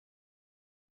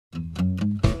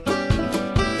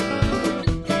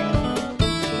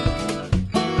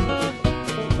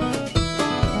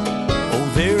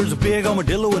big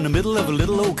armadillo in the middle of a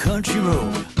little old country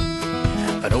road.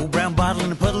 An old brown bottle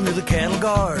in a puddle near the cattle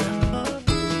guard.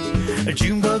 A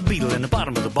June bug beetle in the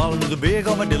bottom of the bottle near the big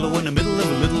armadillo in the middle of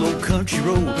a little old country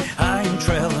road. I am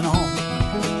traveling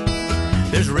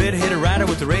on. There's a red-headed rider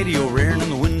with the radio rearing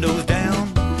and the windows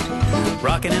down,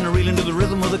 rocking and reeling to the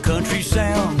rhythm of the country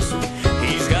sounds.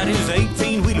 He's got his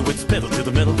 18-wheeler with his pedal to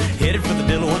the metal, headed for the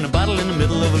dillo and the bottle in the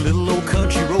middle of a little old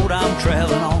country road. I'm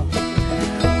traveling on.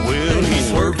 Well, he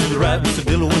swerved to the right with the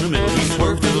dillo in the middle. He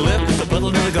swerved to the left with the puddle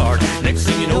in the guard. Next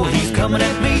thing you know, he's coming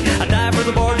at me. I dive for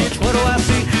the bar ditch. What do I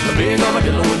see? A big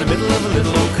armadillo in the middle of a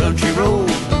little old country road.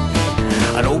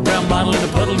 An old brown bottle in the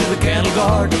puddle near the cattle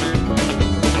guard.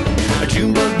 A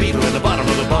June bug beetle in the bottom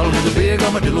of the bottle with a big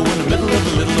armadillo in the middle of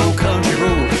a little old country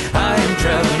road. I am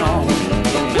traveling on.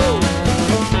 Woo!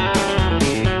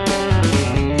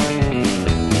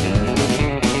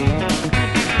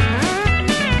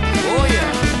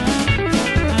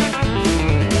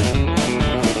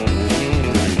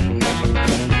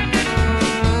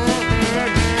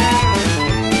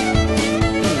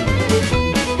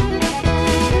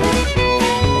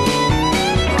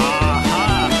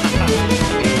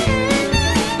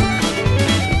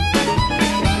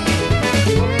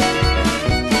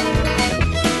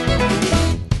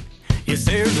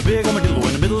 There's a big armadillo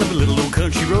in the middle of a little old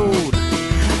country road.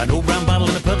 An old brown bottle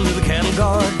in a puddle near the cattle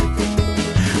guard.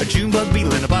 A June bug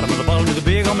beetle in the bottom of the bottle near the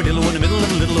big armadillo in the middle of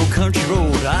a little old country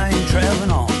road. I am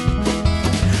traveling on.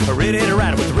 A red-headed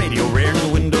rider with the radio rearing and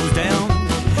the windows down,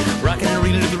 rocking and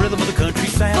reeling to the rhythm of the country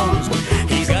sounds.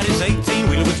 He's got his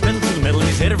 18-wheeler with his pedal to the metal, and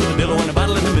he's headed for the dillo and the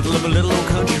bottle in the middle of a little old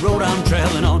country road. I'm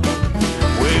traveling on.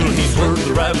 Well, he swerved to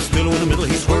the right with the dillo in the middle.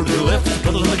 He swerved to the left with the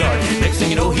puddle in the guard. Next thing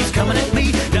you know, he's coming at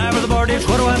me. Dive for the bar ditch.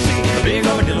 What do I see? A big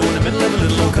armadillo in the middle of a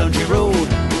little old country road.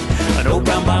 An old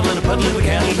brown bottle in a puddle in the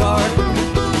cattle guard.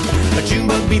 A June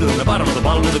bug beetle in the bottom of the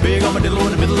bottle with a big armadillo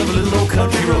in the middle of a little old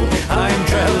country road. I am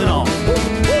traveling on.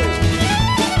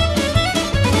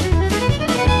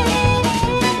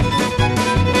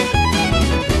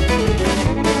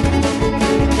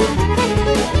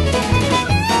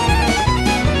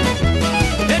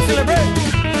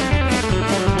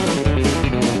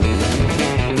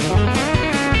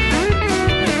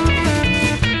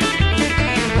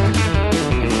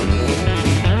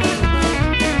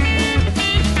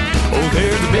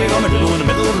 There's a big armadillo in the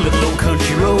middle of a little old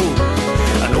country road.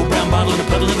 An old brown bottle in a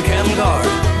puddle in the cattle guard.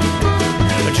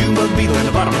 A June bug beetle in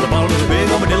the bottom of the bottle